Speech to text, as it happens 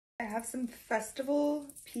I have some festival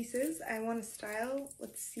pieces I want to style.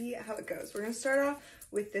 Let's see how it goes. We're gonna start off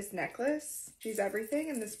with this necklace. She's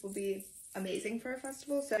everything, and this will be amazing for a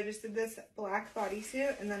festival. So I just did this black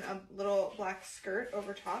bodysuit and then a little black skirt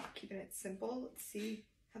over top, keeping it simple. Let's see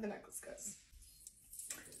how the necklace goes.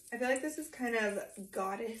 I feel like this is kind of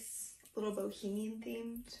goddess, little bohemian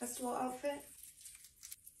themed festival outfit.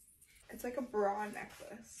 It's like a bra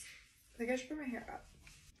necklace. I think I should put my hair up.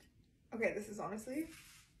 Okay, this is honestly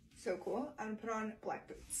so cool. I'm gonna put on black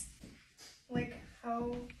boots. Like,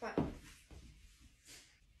 how fun.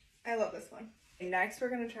 I love this one. Next, we're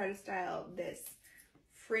gonna try to style this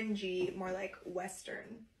fringy, more like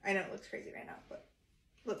Western. I know it looks crazy right now, but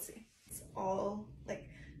let's see. It's all like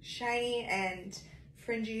shiny and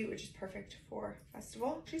fringy, which is perfect for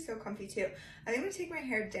festival. She's so comfy too. I think I'm gonna take my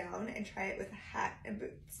hair down and try it with a hat and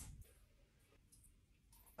boots.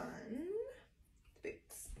 Fun.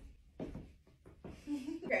 Boots.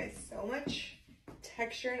 Guys, so much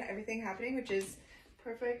texture and everything happening, which is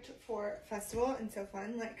perfect for festival and so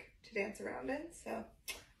fun like to dance around in. So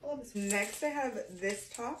I love this. Next I have this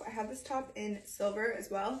top. I have this top in silver as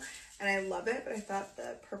well and I love it, but I thought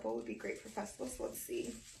the purple would be great for festival, so let's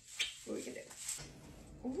see what we can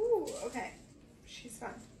do. Ooh, okay. She's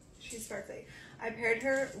fun. She's sparkly. I paired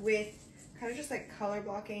her with kind of just like color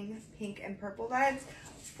blocking pink and purple vibes.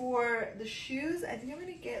 For the shoes, I think I'm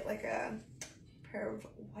gonna get like a pair of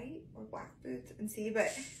white or black boots and see, but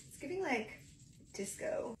it's giving like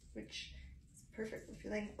disco, which is perfect. I'm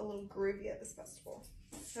feeling a little groovy at this festival.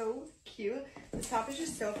 So cute. The top is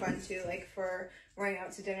just so fun too, like for wearing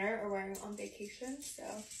out to dinner or wearing on vacation. So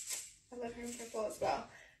I love her in purple as well.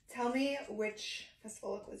 Tell me which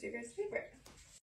festival look was your guys' favorite.